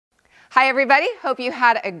Hi, everybody. Hope you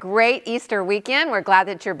had a great Easter weekend. We're glad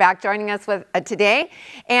that you're back joining us with today.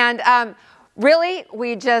 And really,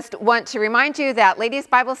 we just want to remind you that Ladies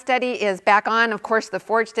Bible Study is back on. Of course, the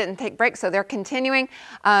Forge didn't take breaks, so they're continuing.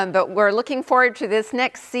 But we're looking forward to this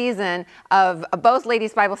next season of both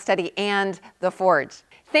Ladies Bible Study and the Forge.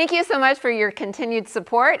 Thank you so much for your continued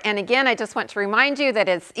support. And again, I just want to remind you that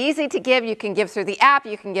it's easy to give. You can give through the app,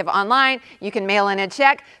 you can give online, you can mail in a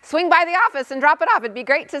check, swing by the office and drop it off. It'd be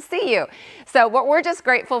great to see you. So we're just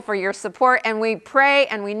grateful for your support, and we pray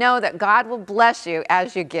and we know that God will bless you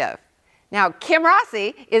as you give. Now, Kim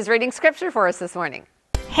Rossi is reading scripture for us this morning.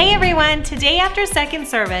 Hey everyone, today after second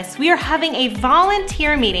service, we are having a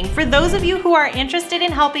volunteer meeting for those of you who are interested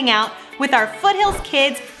in helping out with our Foothills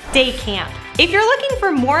Kids Day Camp. If you're looking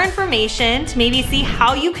for more information to maybe see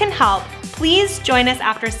how you can help, please join us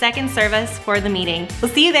after second service for the meeting.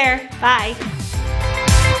 We'll see you there. Bye.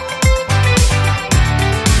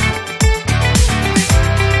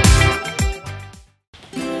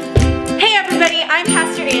 Hey everybody, I'm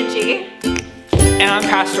Pastor Angie. And I'm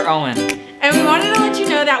Pastor Owen. And we wanted to let you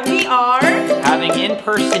know that we are having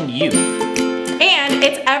in-person youth. And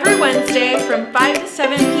it's every Wednesday from 5 to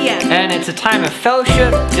 7 p.m. And it's a time of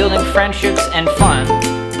fellowship, building friendships, and fun.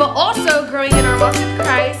 But also growing in our walk with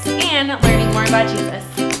Christ and learning more about Jesus.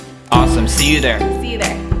 Awesome. See you there. See you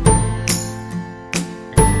there.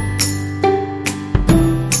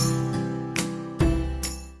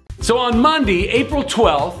 So on Monday, April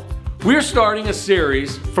 12th, we're starting a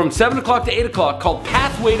series from 7 o'clock to 8 o'clock called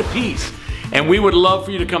Pathway to Peace. And we would love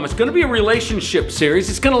for you to come. It's going to be a relationship series.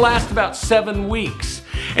 It's going to last about 7 weeks.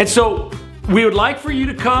 And so we would like for you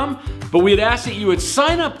to come, but we'd ask that you would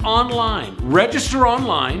sign up online, register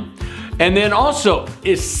online, and then also,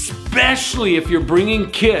 especially if you're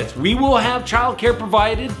bringing kids, we will have childcare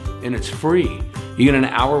provided, and it's free. You get an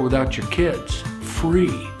hour without your kids,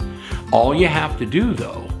 free. All you have to do,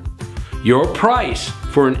 though, your price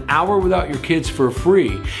for an hour without your kids for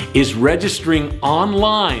free is registering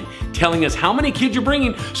online, telling us how many kids you're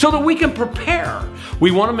bringing so that we can prepare.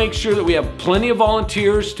 We want to make sure that we have plenty of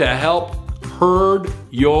volunteers to help herd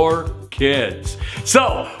your kids.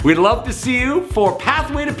 So we'd love to see you for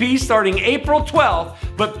Pathway to Peace starting April 12th,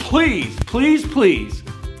 but please, please, please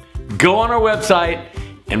go on our website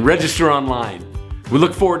and register online. We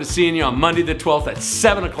look forward to seeing you on Monday the 12th at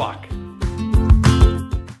 7 o'clock.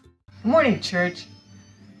 Good morning, church.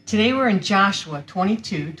 Today we're in Joshua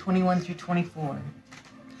 22, 21 through 24.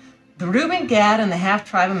 The Reuben, Gad, and the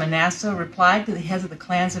half-tribe of Manasseh replied to the heads of the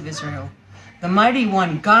clans of Israel, "The mighty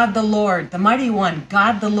one, God the Lord, the mighty one,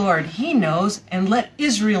 God the Lord, he knows, and let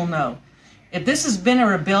Israel know. If this has been a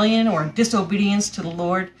rebellion or disobedience to the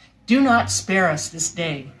Lord, do not spare us this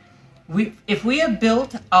day. If we have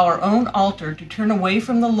built our own altar to turn away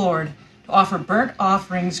from the Lord, to offer burnt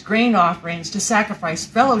offerings, grain offerings, to sacrifice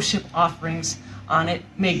fellowship offerings on it,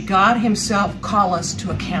 may God himself call us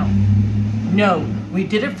to account. No, we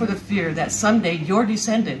did it for the fear that someday your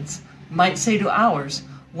descendants might say to ours,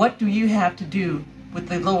 what do you have to do with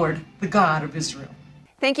the Lord, the God of Israel?"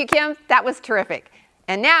 Thank you, Kim. That was terrific.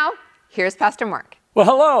 And now, here's Pastor Mark. Well,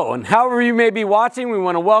 hello, and however you may be watching, we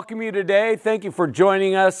want to welcome you today. Thank you for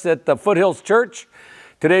joining us at the Foothills Church.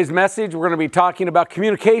 Today's message, we're going to be talking about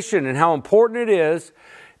communication and how important it is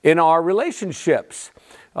in our relationships.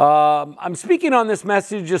 I'm speaking on this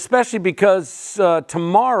message especially because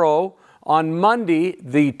tomorrow, on Monday,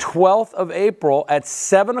 the 12th of April at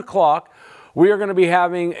 7 o'clock, we are going to be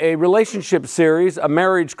having a relationship series, a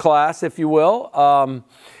marriage class, if you will.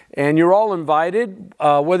 And you're all invited,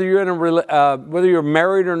 whether you're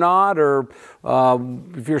married or not, or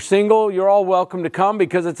if you're single, you're all welcome to come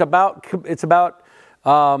because it's about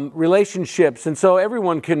relationships, and so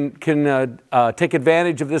everyone can take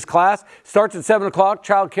advantage of this class. Starts at 7 o'clock.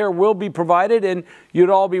 Child care will be provided, and you'd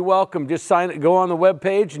all be welcome. Just go on the web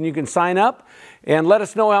page, and you can sign up, and let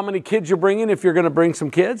us know how many kids you're bringing. If you're going to bring some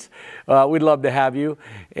kids, we'd love to have you.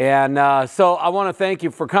 And so I want to thank you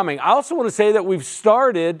for coming. I also want to say that we've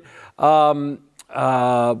started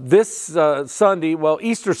this Sunday. Well,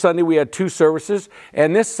 Easter Sunday we had 2 services,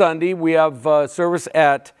 and this Sunday we have service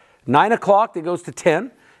at 9 o'clock that goes to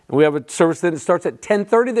 10, and we have a service that starts at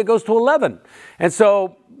 10:30 that goes to 11. And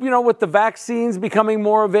so, you know, with the vaccines becoming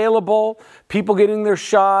more available, people getting their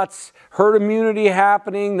shots, herd immunity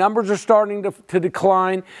happening, numbers are starting to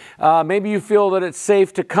decline, maybe you feel that it's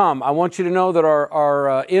safe to come. I want you to know that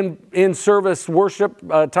our in-service worship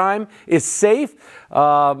time is safe.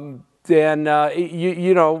 And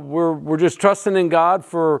you know, we're just trusting in God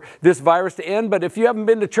for this virus to end. But if you haven't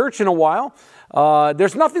been to church in a while,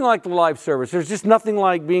 There's nothing like the live service. There's just nothing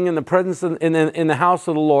like being in the presence in the house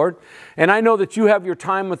of the Lord. And I know that you have your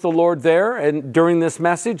time with the Lord there and during this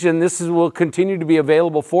message, and will continue to be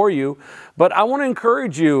available for you. But I want to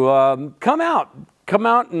encourage you, come out. Come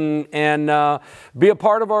out and be a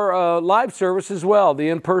part of our live service as well, the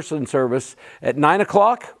in-person service at 9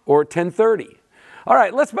 o'clock or at 10:30. All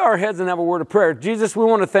right, let's bow our heads and have a word of prayer. Jesus, we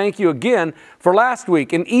want to thank you again for last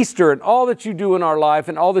week and Easter and all that you do in our life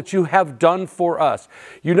and all that you have done for us.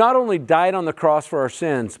 You not only died on the cross for our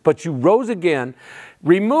sins, but you rose again,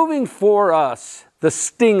 removing for us the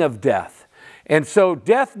sting of death. And so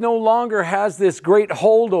death no longer has this great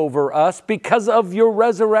hold over us because of your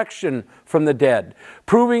resurrection from the dead,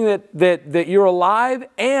 proving that you're alive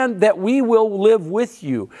and that we will live with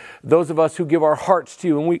you, those of us who give our hearts to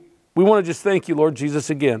you. And we want to just thank you, Lord Jesus,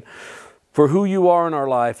 again, for who you are in our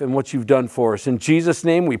life and what you've done for us. In Jesus'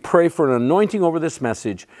 name, we pray for an anointing over this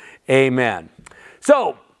message. Amen.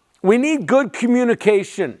 So, we need good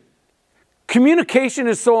communication. Communication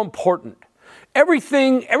is so important.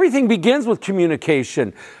 Everything begins with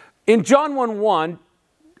communication. In John 1:1,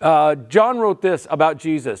 John wrote this about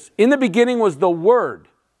Jesus. In the beginning was the Word.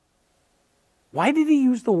 Why did he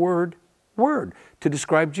use the word to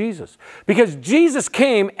describe Jesus? Because Jesus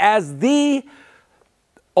came as the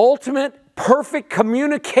ultimate perfect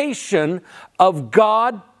communication of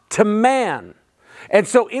God to man. And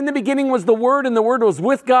so in the beginning was the Word, and the Word was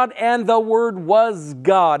with God, and the Word was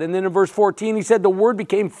God. And then in verse 14 he said the Word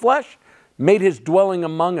became flesh, made his dwelling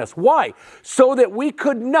among us. Why? So that we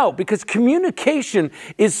could know, because communication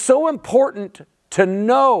is so important to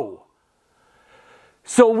know.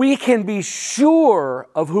 So we can be sure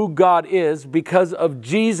of who God is because of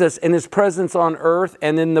Jesus and his presence on earth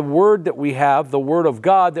and in the Word that we have, the Word of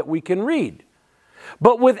God that we can read.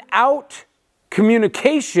 But without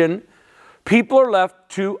communication, people are left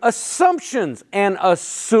to assumptions, and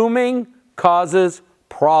assuming causes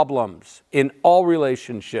problems in all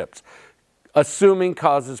relationships. Assuming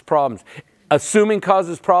causes problems. Assuming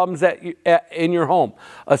causes problems in your home.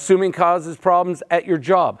 Assuming causes problems at your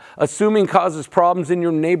job. Assuming causes problems in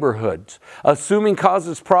your neighborhoods. Assuming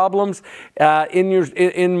causes problems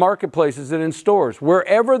in marketplaces and in stores.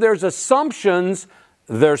 Wherever there's assumptions,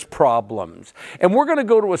 there's problems. And we're going to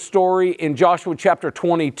go to a story in Joshua chapter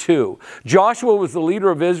 22. Joshua was the leader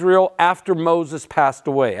of Israel after Moses passed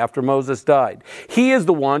away, after Moses died. He is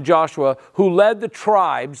the one, Joshua, who led the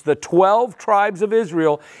tribes, the 12 tribes of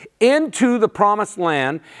Israel, into the promised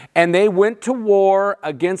land, and they went to war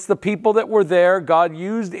against the people that were there. God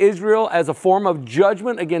used Israel as a form of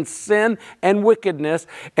judgment against sin and wickedness,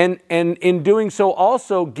 and in doing so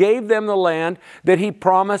also gave them the land that he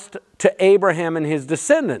promised to Abraham and his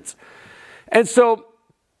descendants. And so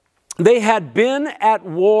they had been at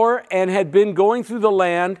war and had been going through the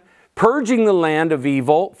land, purging the land of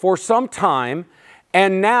evil for some time.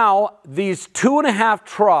 And now these 2.5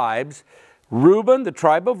 tribes, Reuben, the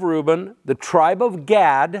tribe of Reuben, the tribe of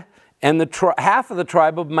Gad, and half of the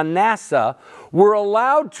tribe of Manasseh, were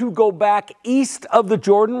allowed to go back east of the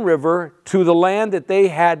Jordan River to the land that they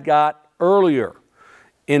had got earlier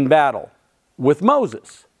in battle with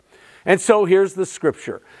Moses. And so here's the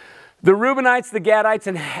scripture. The Reubenites, the Gadites,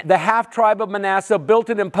 and the half-tribe of Manasseh built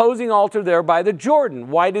an imposing altar there by the Jordan.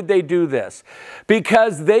 Why did they do this?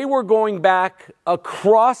 Because they were going back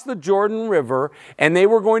across the Jordan River, and they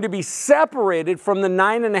were going to be separated from the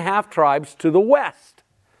 9.5 tribes to the west.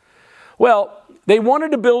 Well, they wanted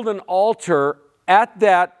to build an altar at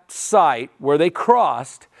that site where they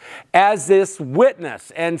crossed as this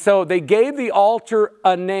witness. And so they gave the altar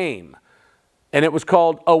a name. And it was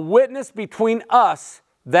called A Witness Between Us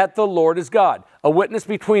That the Lord is God. A witness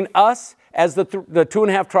between us as the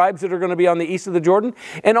 2.5 tribes that are going to be on the east of the Jordan.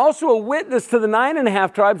 And also a witness to the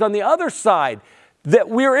 9.5 tribes on the other side. That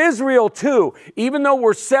we're Israel too. Even though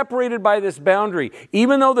we're separated by this boundary.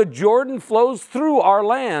 Even though the Jordan flows through our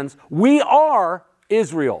lands. We are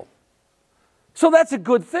Israel. So that's a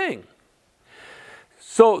good thing.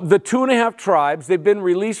 So the 2.5 tribes, they've been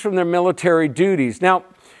released from their military duties. Now,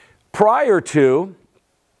 prior to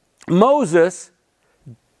Moses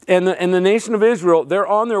and the nation of Israel, they're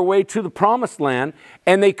on their way to the promised land,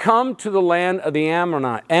 and they come to the land of the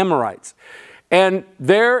Amorites. And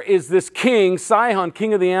there is this king, Sihon,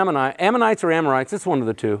 king of the Ammonites or Amorites, it's one of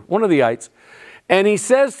the two, one of the ites. And he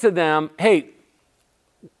says to them, hey,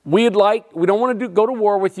 we don't want to go to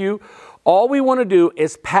war with you. All we want to do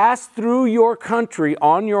is pass through your country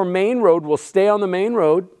on your main road. We'll stay on the main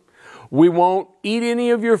road. We won't eat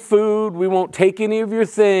any of your food. We won't take any of your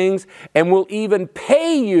things. And we'll even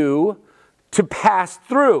pay you to pass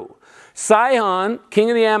through. Sihon, king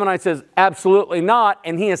of the Ammonites, says, absolutely not.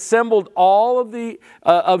 And he assembled all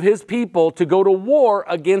of his people to go to war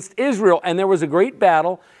against Israel. And there was a great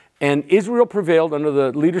battle. And Israel prevailed under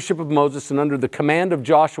the leadership of Moses and under the command of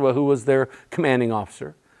Joshua, who was their commanding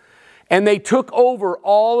officer. And they took over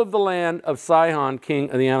all of the land of Sihon,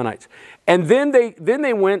 king of the Ammonites. And then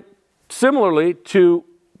they went similarly to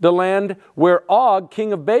the land where Og,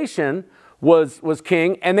 king of Bashan, was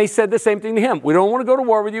king. And they said the same thing to him. We don't want to go to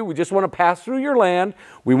war with you. We just want to pass through your land.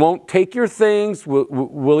 We won't take your things.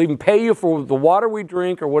 We'll even pay you for the water we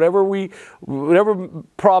drink or whatever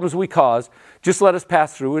problems we cause. Just let us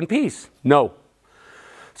pass through in peace. No.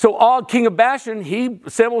 So Og, king of Bashan, he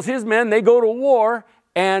assembles his men. They go to war.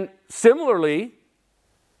 And similarly,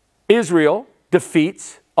 Israel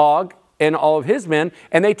defeats Og and all of his men,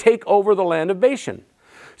 and they take over the land of Bashan.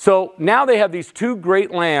 So now they have these two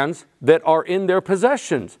great lands that are in their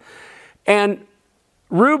possessions. And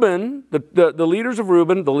Reuben, the leaders of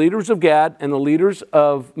Reuben, the leaders of Gad, and the leaders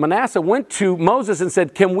of Manasseh went to Moses and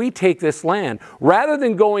said, can we take this land? Rather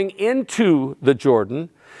than going into the Jordan,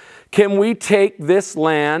 can we take this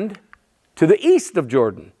land to the east of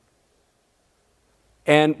Jordan?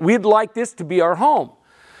 And we'd like this to be our home.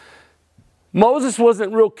 Moses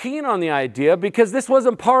wasn't real keen on the idea because this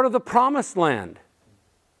wasn't part of the promised land.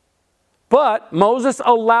 But Moses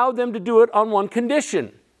allowed them to do it on one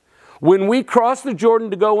condition. When we cross the Jordan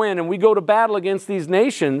to go in and we go to battle against these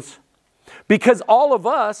nations, because all of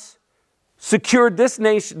us secured this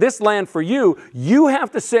land for you, you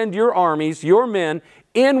have to send your armies, your men,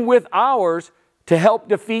 in with ours to help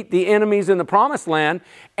defeat the enemies in the promised land.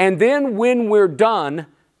 And then when we're done,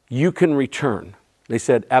 you can return. They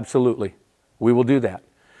said, absolutely, we will do that.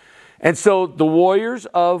 And so the warriors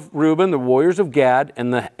of Reuben, the warriors of Gad,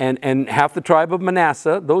 and half the tribe of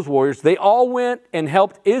Manasseh, those warriors, they all went and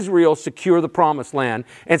helped Israel secure the promised land.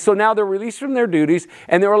 And so now they're released from their duties,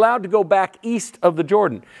 and they're allowed to go back east of the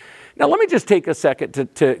Jordan. Now let me just take a second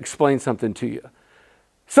to explain something to you.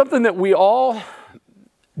 Something that we all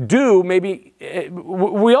do, maybe,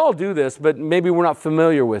 we all do this, but maybe we're not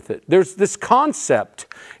familiar with it. There's this concept.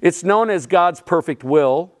 It's known as God's perfect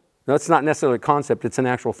will. Now, it's not necessarily a concept, it's an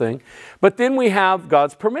actual thing. But then we have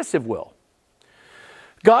God's permissive will.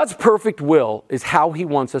 God's perfect will is how He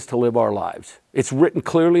wants us to live our lives. It's written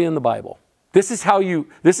clearly in the Bible. This is how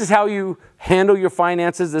you handle your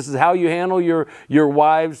finances. This is how you handle your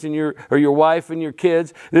wives and your wife and your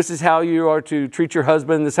kids. This is how you are to treat your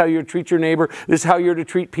husband. This is how you're to treat your neighbor. This is how you're to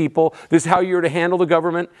treat people. This is how you're to handle the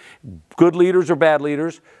government, good leaders or bad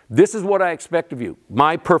leaders. This is what I expect of you.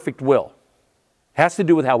 My perfect will. Has to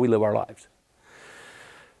do with how we live our lives.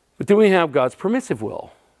 But then we have God's permissive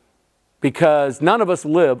will, because none of us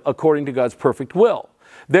live according to God's perfect will.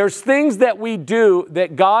 There's things that we do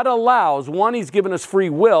that God allows. One, He's given us free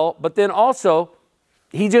will, but then also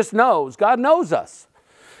He just knows. God knows us.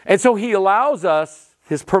 And so He allows us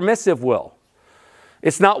His permissive will.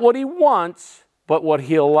 It's not what He wants, but what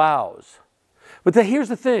He allows. But here's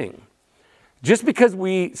the thing. Just because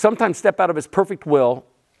we sometimes step out of His perfect will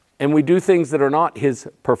and we do things that are not His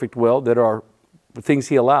perfect will, that are the things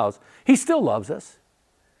He allows, He still loves us.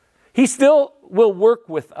 He still will work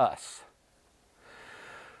with us.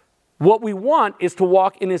 What we want is to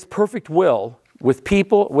walk in His perfect will with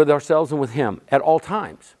people, with ourselves, and with Him at all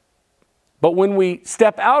times. But when we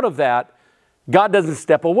step out of that, God doesn't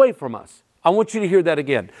step away from us. I want you to hear that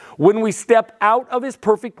again. When we step out of His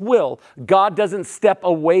perfect will, God doesn't step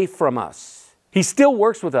away from us. He still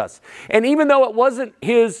works with us. And even though it wasn't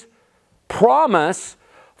His promise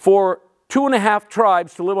for 2.5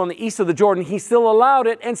 tribes to live on the east of the Jordan, He still allowed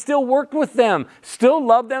it and still worked with them, still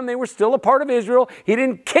loved them. They were still a part of Israel. He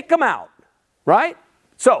didn't kick them out, right?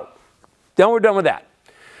 So, then we're done with that.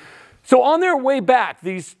 So on their way back,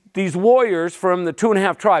 these warriors from the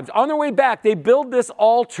 2.5 tribes, on their way back, they build this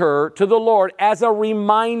altar to the Lord as a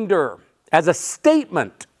reminder, as a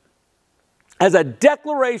statement, as a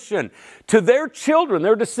declaration to their children,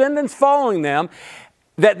 their descendants following them,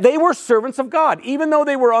 that they were servants of God. Even though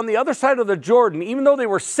they were on the other side of the Jordan, even though they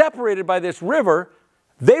were separated by this river,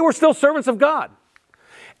 they were still servants of God.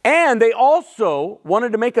 And they also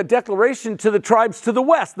wanted to make a declaration to the tribes to the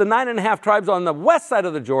west, the 9.5 tribes on the west side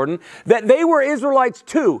of the Jordan, that they were Israelites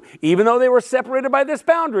too. Even though they were separated by this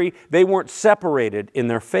boundary, they weren't separated in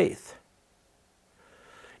their faith.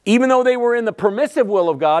 Even though they were in the permissive will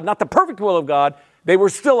of God, not the perfect will of God, they were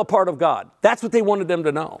still a part of God. That's what they wanted them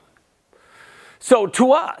to know. So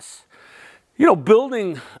to us,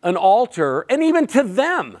 building an altar, and even to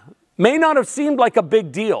them, may not have seemed like a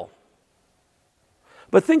big deal.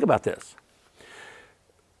 But think about this.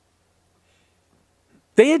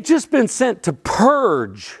 They had just been sent to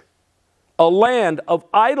purge a land of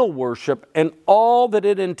idol worship and all that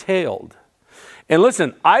it entailed. And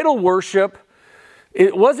listen, idol worship,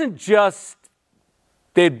 it wasn't just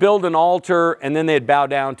they'd build an altar and then they'd bow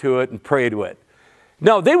down to it and pray to it.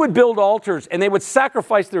 No, they would build altars and they would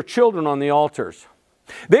sacrifice their children on the altars.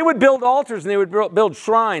 They would build altars and they would build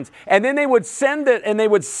shrines, and then they would send it and they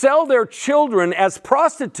would sell their children as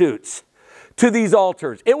prostitutes to these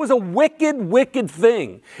altars. It was a wicked, wicked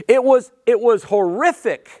thing. It was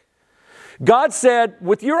horrific. God said,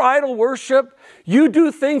 with your idol worship, you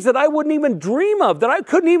do things that I wouldn't even dream of, that I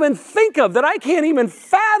couldn't even think of, that I can't even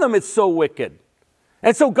fathom. It's so wicked.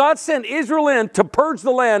 And so God sent Israel in to purge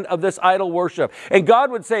the land of this idol worship. And God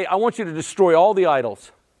would say, I want you to destroy all the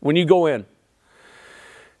idols when you go in.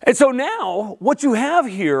 And so now what you have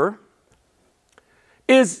here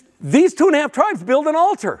is these 2.5 tribes build an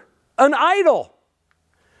altar, an idol.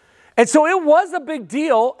 And so it was a big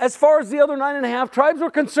deal as far as the other 9.5 tribes were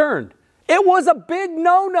concerned. It was a big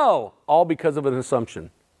no-no, all because of an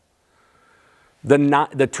assumption. The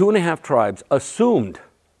 2.5 tribes assumed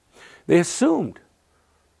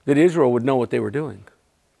that Israel would know what they were doing.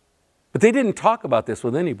 But they didn't talk about this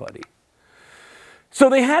with anybody. So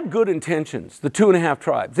they had good intentions, the 2.5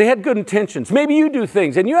 tribes. They had good intentions. Maybe you do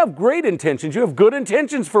things and you have great intentions. You have good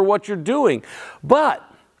intentions for what you're doing. But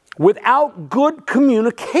without good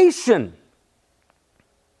communication,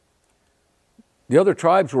 the other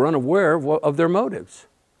tribes were unaware of their motives.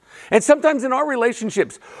 And sometimes in our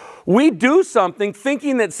relationships, we do something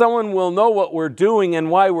thinking that someone will know what we're doing and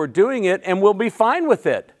why we're doing it, and we'll be fine with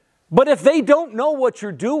it. But if they don't know what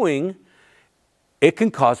you're doing, it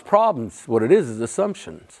can cause problems. What it is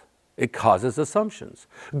assumptions. It causes assumptions.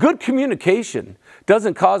 Good communication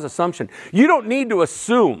doesn't cause assumption. You don't need to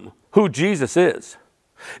assume who Jesus is.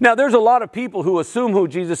 Now, there's a lot of people who assume who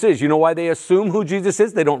Jesus is. You know why they assume who Jesus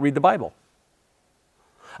is? They don't read the Bible.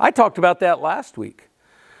 I talked about that last week.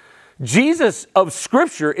 Jesus of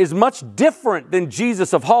Scripture is much different than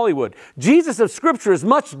Jesus of Hollywood. Jesus of Scripture is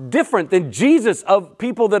much different than Jesus of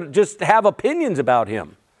people that just have opinions about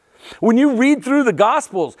him. When you read through the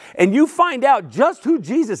Gospels and you find out just who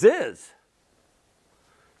Jesus is,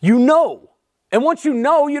 you know. And once you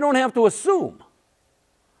know, you don't have to assume.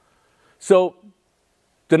 So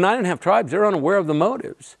the 9.5 tribes, they're unaware of the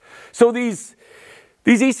motives. So these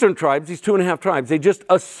eastern tribes, these 2.5 tribes, they just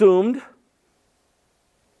assumed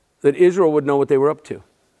that Israel would know what they were up to.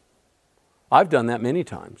 I've done that many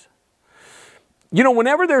times. You know,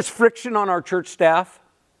 whenever there's friction on our church staff,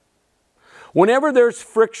 whenever there's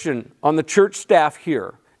friction on the church staff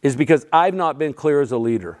here, is because I've not been clear as a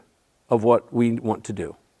leader of what we want to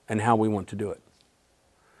do and how we want to do it.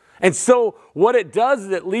 And so what it does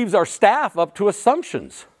is it leaves our staff up to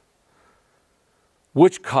assumptions,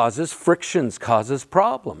 which causes frictions, causes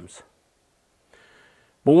problems.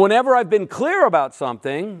 But whenever I've been clear about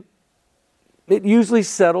something, it usually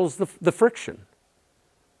settles the friction.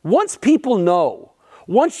 Once people know,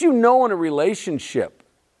 once you know in a relationship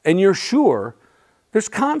and you're sure, there's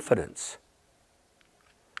confidence.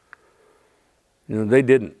 You know, they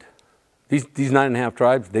didn't. These 9.5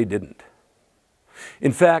 tribes, they didn't.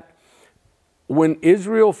 In fact, when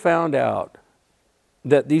Israel found out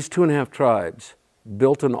that these 2.5 tribes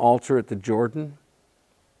built an altar at the Jordan,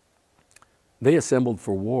 they assembled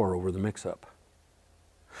for war over the mix-up.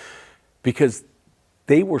 Because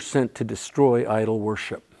they were sent to destroy idol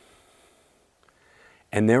worship.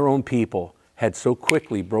 And their own people had so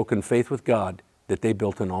quickly broken faith with God that they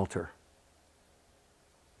built an altar.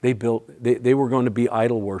 They were going to be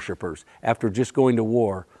idol worshipers after just going to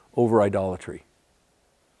war over idolatry.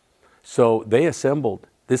 So they assembled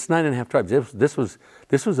this 9.5 tribes. This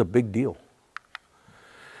was a big deal.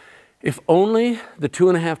 If only the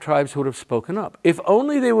 2.5 tribes would have spoken up. If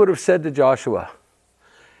only they would have said to Joshua,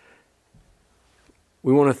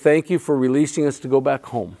 we want to thank you for releasing us to go back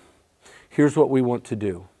home. Here's what we want to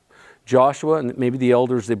do. Joshua and maybe the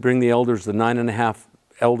elders, they bring the elders, the 9.5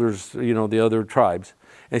 elders, you know, the other tribes.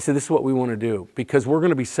 And they said, this is what we want to do because we're going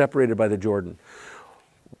to be separated by the Jordan.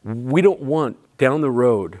 We don't want down the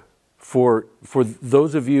road for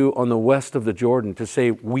those of you on the west of the Jordan to say,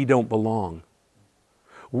 we don't belong.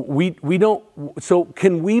 We don't, so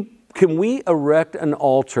can we erect an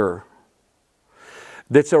altar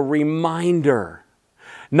that's a reminder,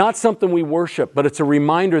 not something we worship, but it's a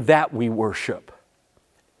reminder that we worship.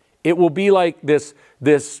 It will be like this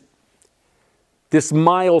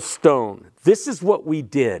milestone. This is what we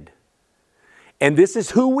did. And this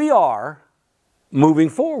is who we are moving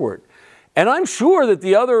forward. And I'm sure that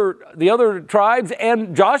the other tribes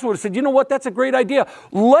and Joshua would have said, you know what, that's a great idea.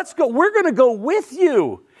 Let's go. We're going to go with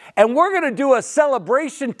you. And we're going to do a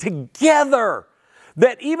celebration together.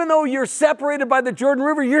 that even though you're separated by the Jordan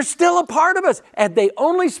River, you're still a part of us. And they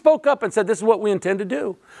only spoke up and said, this is what we intend to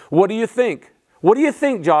do. What do you think? What do you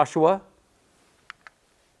think, Joshua?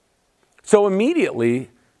 So immediately,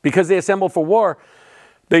 because they assembled for war,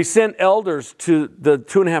 they sent elders to the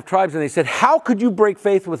 2.5 tribes and they said, how could you break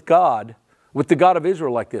faith with God, with the God of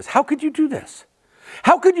Israel like this? How could you do this?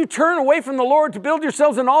 How could you turn away from the Lord to build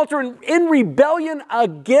yourselves an altar in rebellion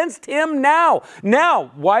against Him now?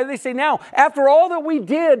 Now, why do they say now? After all that we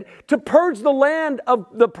did to purge the land of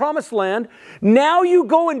the promised land, now you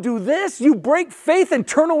go and do this? You break faith and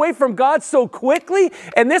turn away from God so quickly?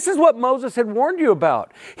 And this is what Moses had warned you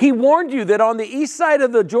about. He warned you that on the east side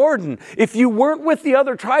of the Jordan, if you weren't with the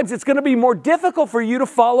other tribes, it's going to be more difficult for you to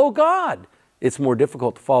follow God. It's more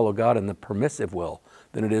difficult to follow God in the permissive will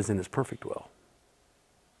than it is in His perfect will.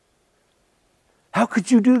 How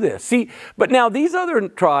could you do this? See, but now these other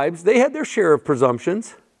tribes, they had their share of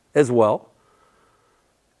presumptions as well.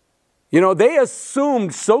 You know, they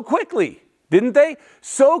assumed so quickly, didn't they?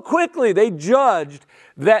 So quickly they judged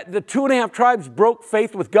that the 2.5 tribes broke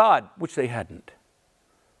faith with God, which they hadn't.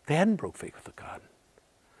 They hadn't broke faith with God.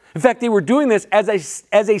 In fact, they were doing this as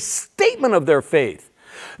a statement of their faith.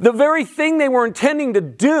 The very thing they were intending to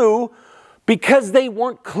do, because they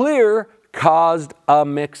weren't clear, caused a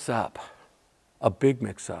mix-up. A big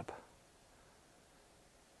mix-up.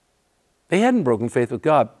 They hadn't broken faith with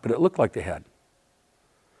God, but it looked like they had.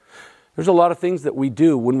 There's a lot of things that we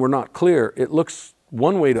do when we're not clear. It looks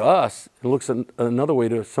one way to us, it looks another way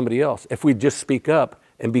to somebody else. If we just speak up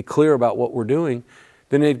and be clear about what we're doing,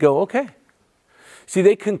 then they'd go, okay. See,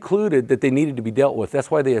 they concluded that they needed to be dealt with. That's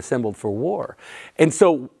why they assembled for war. And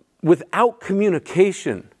so without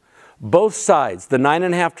communication, both sides, the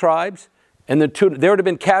 9.5 tribes, and there would have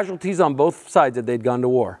been casualties on both sides if they'd gone to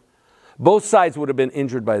war. Both sides would have been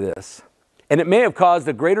injured by this. And it may have caused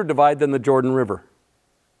a greater divide than the Jordan River.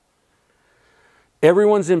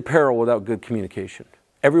 Everyone's in peril without good communication.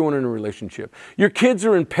 Everyone in a relationship. Your kids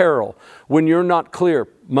are in peril when you're not clear,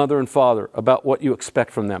 mother and father, about what you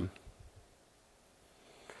expect from them.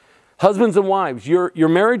 Husbands and wives, your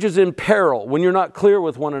marriage is in peril when you're not clear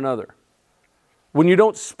with one another. When you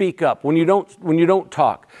don't speak up, when you don't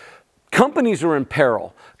talk. Companies are in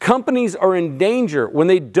peril. Companies are in danger when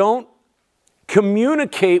they don't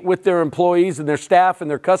communicate with their employees and their staff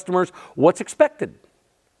and their customers what's expected.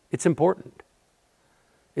 It's important.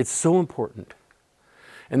 It's so important.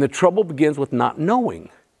 And the trouble begins with not knowing.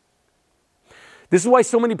 This is why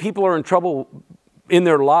so many people are in trouble in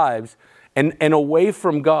their lives and away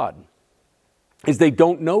from God, is they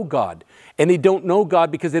don't know God. And they don't know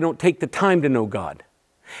God because they don't take the time to know God.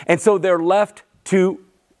 And so they're left to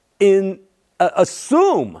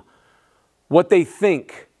assume what they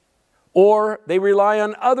think, or they rely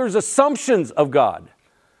on others' assumptions of God.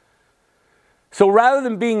 So rather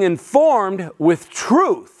than being informed with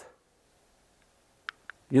truth,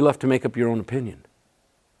 you're left to make up your own opinion.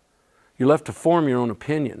 You're left to form your own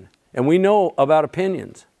opinion. And we know about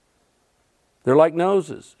opinions. They're like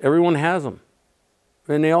noses. Everyone has them.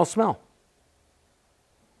 And they all smell.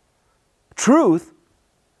 Truth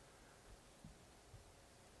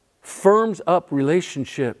firms up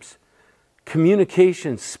relationships.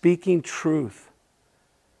 Communication, speaking truth,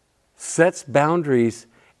 sets boundaries,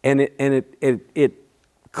 and it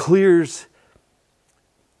clears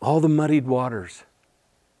all the muddied waters.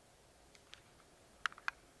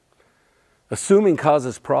 Assuming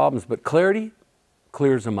causes problems, but clarity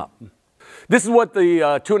clears them up. This is what the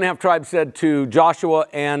 2.5 tribes said to Joshua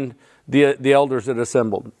and the elders that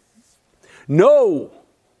assembled. No.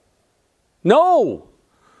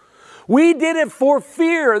 We did it for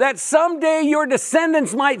fear that someday your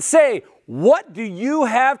descendants might say, what do you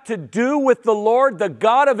have to do with the Lord, the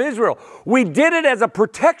God of Israel? We did it as a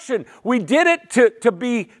protection. We did it to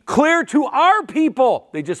be clear to our people.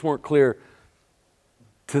 They just weren't clear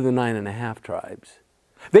to the 9.5 tribes.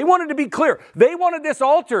 They wanted to be clear. They wanted this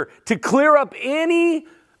altar to clear up any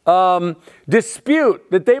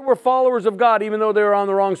dispute that they were followers of God, even though they were on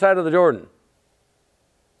the wrong side of the Jordan.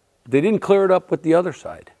 They didn't clear it up with the other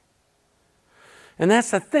side. And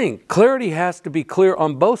that's the thing. Clarity has to be clear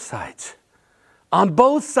on both sides. On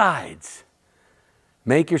both sides.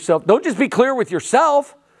 Make yourself, don't just be clear with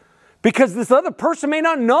yourself, because this other person may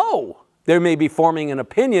not know. They may be forming an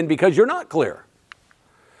opinion because you're not clear.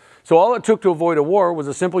 So all it took to avoid a war was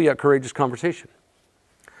a simple yet courageous conversation.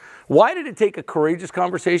 Why did it take a courageous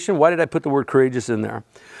conversation? Why did I put the word courageous in there?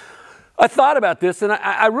 I thought about this, and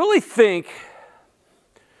I really think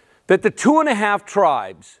that the 2.5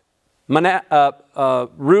 tribes,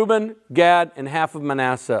 Reuben, Gad, and half of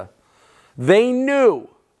Manasseh, they knew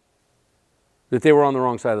that they were on the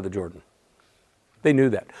wrong side of the Jordan. They knew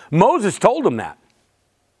that. Moses told them that.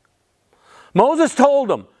 Moses told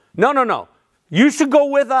them, no, no, no. You should go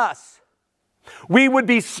with us. We would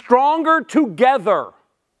be stronger together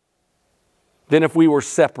than if we were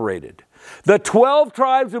separated. The 12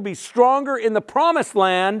 tribes would be stronger in the promised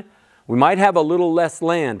land. We might have a little less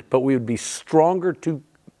land, but we would be stronger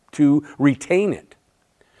to retain it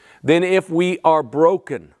than if we are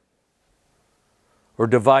broken or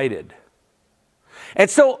divided. And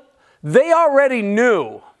so they already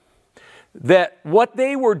knew that what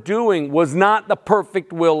they were doing was not the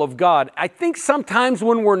perfect will of God. I think sometimes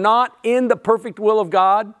when we're not in the perfect will of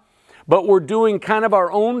God, but we're doing kind of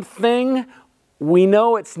our own thing, we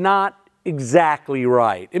know it's not exactly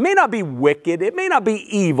right. It may not be wicked, it may not be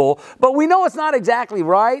evil, but we know it's not exactly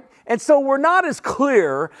right. And so we're not as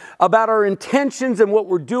clear about our intentions and what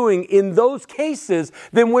we're doing in those cases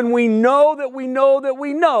than when we know that we know that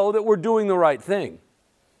we know that we're doing the right thing.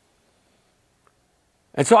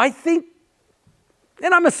 And so I think,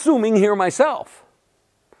 and I'm assuming here myself,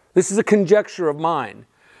 this is a conjecture of mine,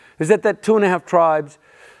 is that 2.5 tribes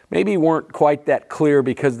maybe weren't quite that clear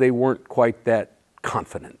because they weren't quite that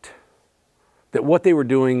confident that what they were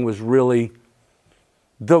doing was really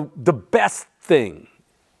the best thing.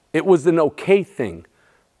 It was an okay thing,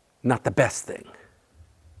 not the best thing.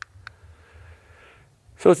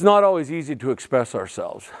 So it's not always easy to express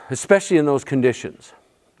ourselves, especially in those conditions,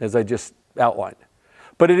 as I just outlined.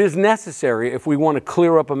 But it is necessary if we want to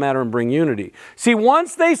clear up a matter and bring unity. See,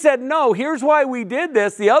 once they said, no, here's why we did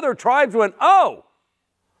this, the other tribes went, oh,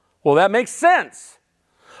 well, that makes sense.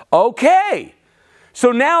 Okay.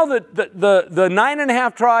 So now that the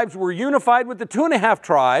 9.5 tribes were unified with the 2.5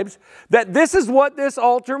 tribes, that this is what this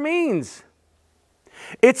altar means.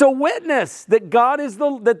 It's a witness that God is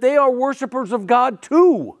that they are worshipers of God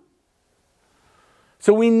too.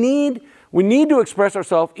 So we need to express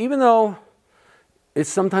ourselves, even though it's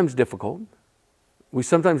sometimes difficult. We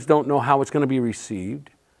sometimes don't know how it's going to be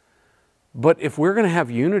received. But if we're going to have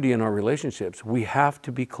unity in our relationships, we have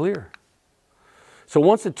to be clear. So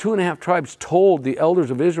once the 2.5 tribes told the elders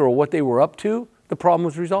of Israel what they were up to, the problem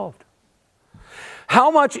was resolved.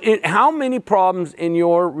 How many problems in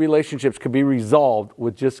your relationships could be resolved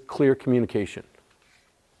with just clear communication?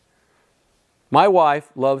 My wife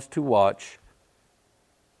loves to watch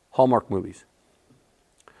Hallmark movies.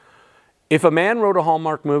 If a man wrote a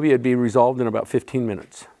Hallmark movie, it'd be resolved in about 15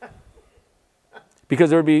 minutes. Because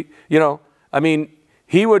there'd be,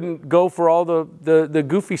 he wouldn't go for all the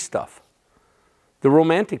goofy stuff. The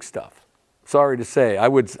romantic stuff. Sorry to say.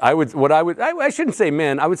 I shouldn't say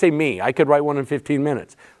men, I would say me. I could write one in 15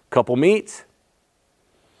 minutes. Couple meets.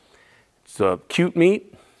 It's a cute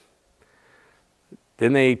meet.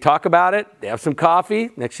 Then they talk about it. They have some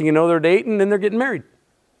coffee. Next thing you know, they're dating, and they're getting married.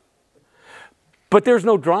 But there's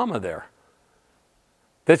no drama there.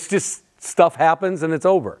 That's just stuff happens and it's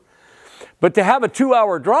over. But to have a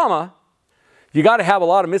 2-hour drama, you got to have a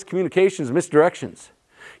lot of miscommunications, misdirections.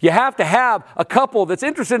 You have to have a couple that's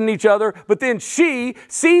interested in each other, but then she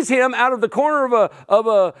sees him out of the corner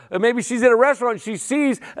of maybe she's at a restaurant, she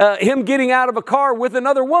sees him getting out of a car with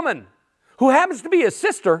another woman who happens to be his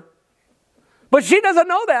sister, but she doesn't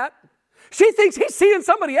know that. She thinks he's seeing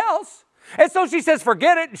somebody else. And so she says,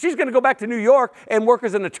 forget it. She's going to go back to New York and work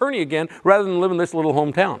as an attorney again rather than live in this little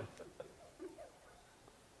hometown.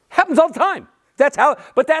 Happens all the time.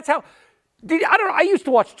 I used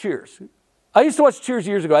to watch Cheers. I used to watch Cheers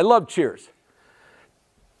years ago. I loved Cheers.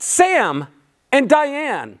 Sam and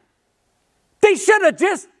Diane, they should have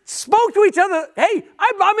just spoke to each other. Hey,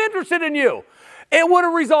 I'm interested in you. It would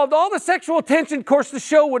have resolved all the sexual tension. Of course, the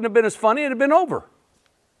show wouldn't have been as funny. It would have been over.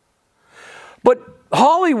 But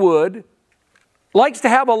Hollywood likes to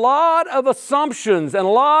have a lot of assumptions and a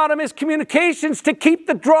lot of miscommunications to keep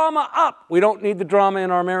the drama up. We don't need the drama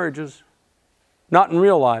in our marriages. Not in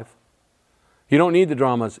real life. You don't need the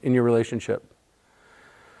dramas in your relationship.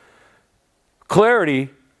 Clarity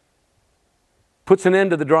puts an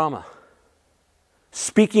end to the drama.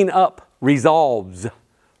 Speaking up resolves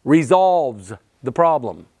the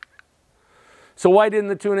problem. So why didn't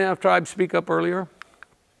the 2.5 tribes speak up earlier?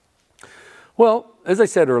 Well, as I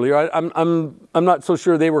said earlier, I'm not so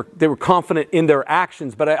sure they were confident in their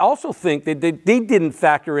actions, but I also think that they didn't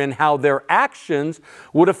factor in how their actions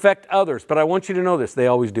would affect others. But I want you to know this, they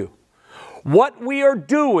always do. What we are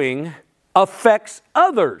doing affects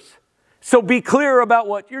others. So be clear about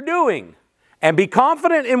what you're doing and be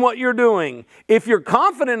confident in what you're doing. If you're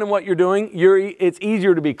confident in what you're doing, it's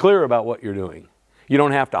easier to be clear about what you're doing. You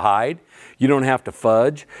don't have to hide. You don't have to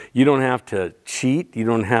fudge. You don't have to cheat. You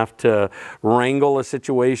don't have to wrangle a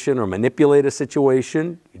situation or manipulate a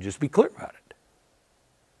situation. You just be clear about it.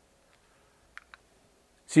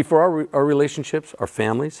 See, for our relationships, our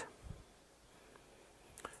families,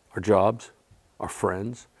 our jobs, our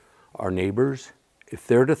friends, our neighbors, if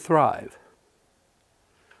they're to thrive,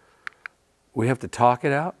 we have to talk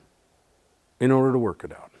it out in order to work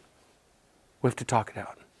it out. We have to talk it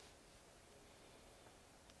out.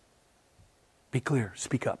 Be clear.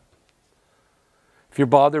 Speak up. If you're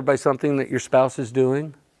bothered by something that your spouse is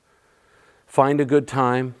doing, find a good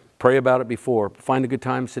time. Pray about it before. Find a good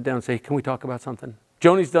time, sit down and say, can we talk about something?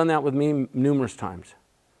 Joni's done that with me numerous times.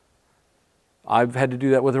 I've had to do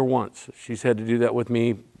that with her once. She's had to do that with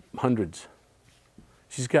me hundreds.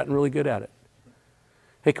 She's gotten really good at it.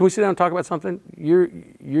 Hey, can we sit down and talk about something?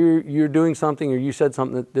 You're doing something, or you said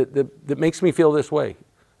something that makes me feel this way. Is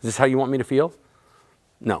this how you want me to feel?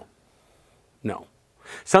 No. No.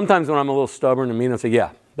 Sometimes when I'm a little stubborn and mean, I'll say, yeah,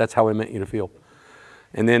 that's how I meant you to feel.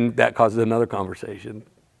 And then that causes another conversation.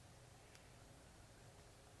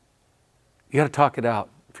 You got to talk it out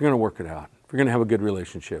if you're going to work it out. If you're going to have a good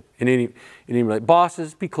relationship. In any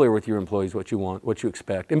bosses, be clear with your employees what you want, what you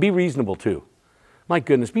expect, and be reasonable too. My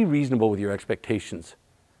goodness, be reasonable with your expectations.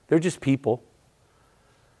 They're just people.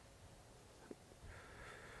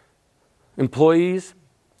 Employees,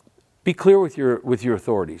 be clear with your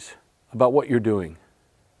authorities about what you're doing.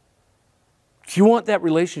 If you want that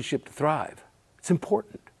relationship to thrive, it's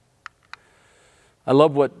important. I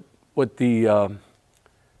love what the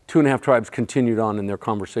 2.5 tribes continued on in their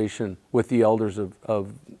conversation with the elders of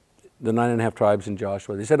the 9.5 tribes in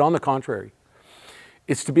Joshua. They said, on the contrary,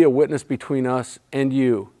 it's to be a witness between us and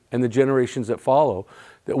you and the generations that follow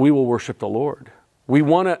that we will worship the Lord. We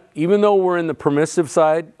want to, even though we're in the permissive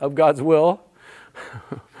side of God's will,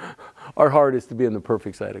 our heart is to be in the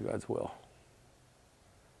perfect side of God's will.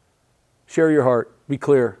 Share your heart. Be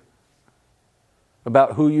clear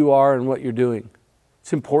about who you are and what you're doing.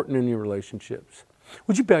 It's important in your relationships.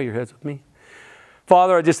 Would you bow your heads with me?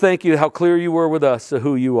 Father, I just thank you how clear you were with us of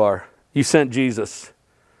who you are. You sent Jesus.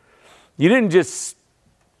 You didn't just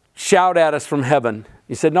shout at us from heaven.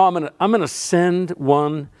 You said, no, I'm going to send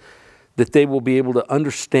one that they will be able to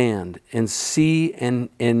understand and see and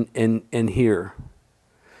hear.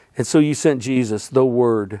 And so you sent Jesus, the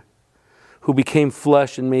Word, who became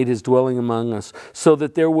flesh and made his dwelling among us, so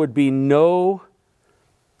that there would be no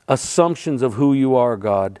assumptions of who you are,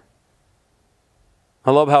 God. I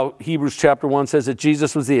love how Hebrews chapter 1 says that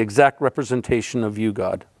Jesus was the exact representation of you,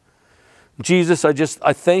 God. Jesus,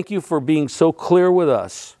 I thank you for being so clear with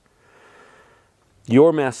us,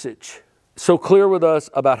 your message, so clear with us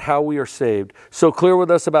about how we are saved, so clear with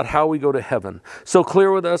us about how we go to heaven, so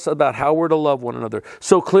clear with us about how we're to love one another,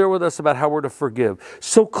 so clear with us about how we're to forgive,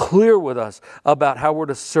 so clear with us about how we're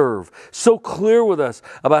to serve, so clear with us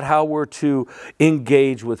about how we're to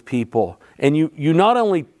engage with people. And you not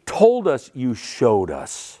only told us, you showed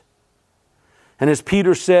us. And as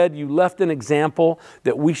Peter said, you left an example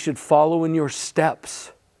that we should follow in your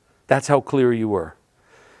steps. That's how clear you were.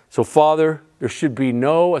 So Father, there should be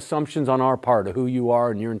no assumptions on our part of who you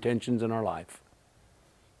are and your intentions in our life,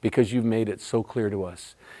 because you've made it so clear to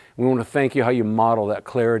us. We want to thank you how you model that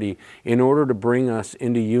clarity in order to bring us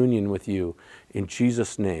into union with you. In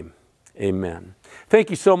Jesus' name, amen. Thank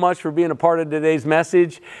you so much for being a part of today's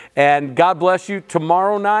message, and God bless you.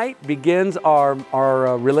 Tomorrow night begins our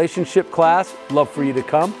relationship class. Love for you to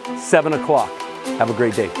come, 7 o'clock. Have a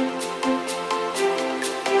great day.